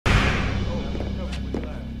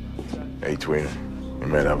Hey, Tweener, you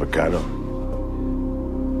met Avocado?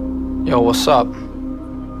 Yo, what's up?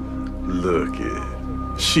 Look it.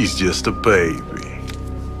 She's just a baby.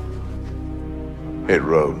 Hit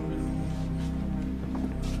road.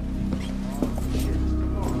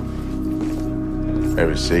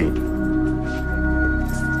 Have a seat.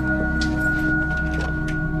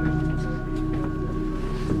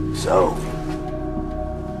 So,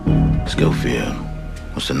 Schofield,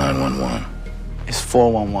 what's the 911? It's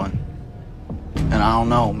 411. And I don't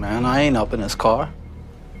know, man. I ain't up in his car.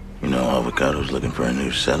 You know Avocado's looking for a new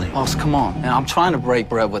celly? Boss, come on. Man, I'm trying to break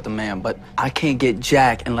bread with the man, but I can't get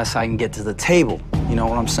Jack unless I can get to the table. You know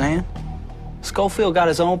what I'm saying? Schofield got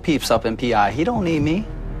his own peeps up in PI. He don't need me.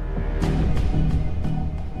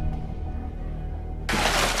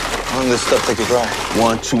 How long does this stuff take to dry?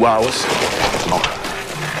 1-2 hours. Come on.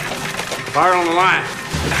 Fire on the line.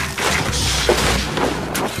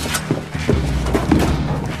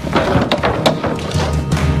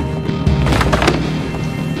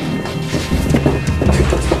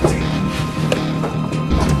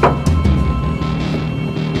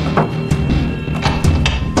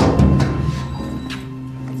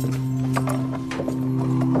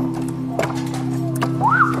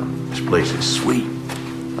 This place is sweet.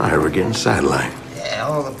 I heard we're getting sidelined. Yeah,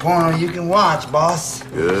 all the porno you can watch, boss.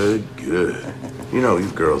 Good, good. You know, you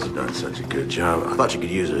girls have done such a good job. I thought you could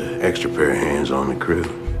use an extra pair of hands on the crew.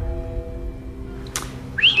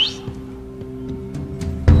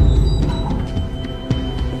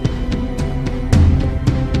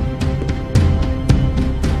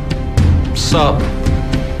 What's up?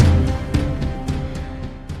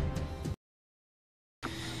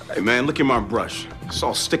 Hey, man, look at my brush. It's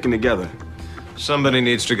all sticking together. Somebody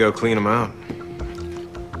needs to go clean them out.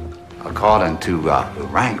 According to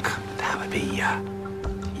rank, that would be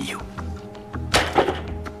you.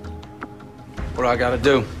 What do I gotta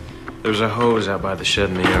do? There's a hose out by the shed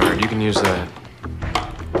in the yard. You can use that.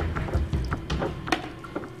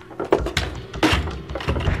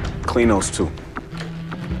 Clean those two.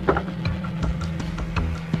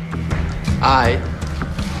 Aight.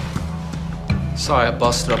 Sorry I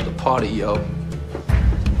busted up the party, yo.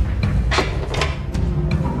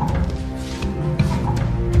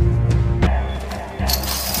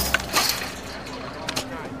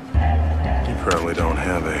 You probably don't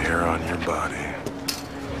have a hair on your body,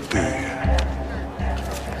 do you?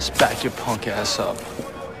 Let's back your punk ass up.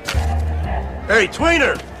 Hey,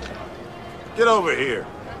 Tweener! Get over here.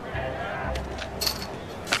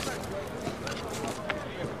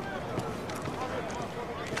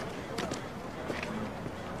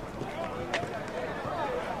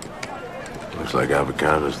 Looks like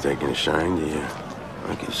Avocado's taking a shine to you.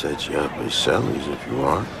 I can set you up as cellies if you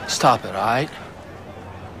want. Stop it, all right?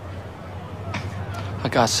 I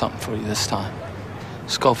got something for you this time.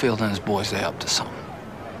 Schofield and his boys, they up to something.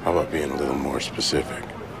 How about being a little more specific?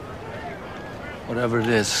 Whatever it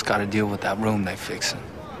is, it's got to deal with that room they fixing.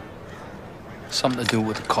 Something to do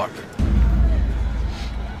with the carpet.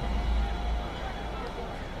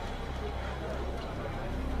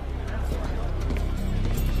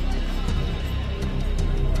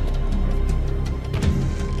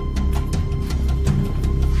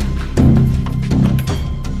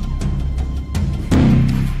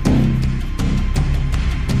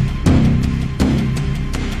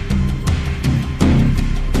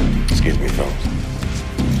 Excuse me, fellas.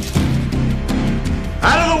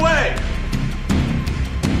 Out of the way!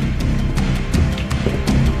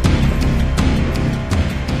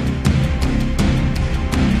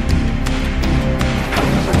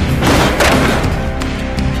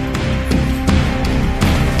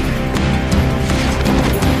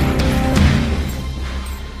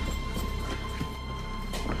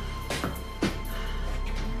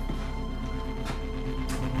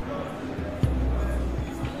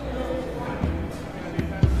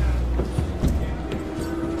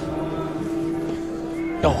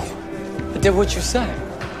 Yo, I did what you said.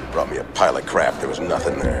 Brought me a pile of crap. There was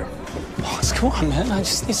nothing there. Boss, come on, man. I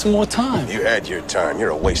just need some more time. You had your time.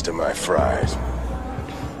 You're a waste of my fries.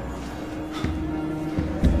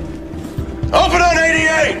 Open on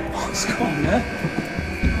 88! Boss, come on, man.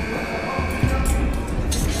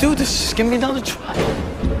 Do this. Just give me another try.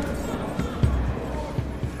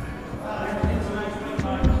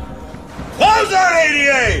 Close on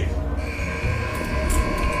 88!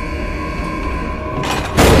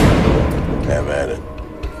 Have at it.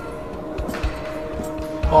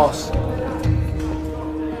 Boss.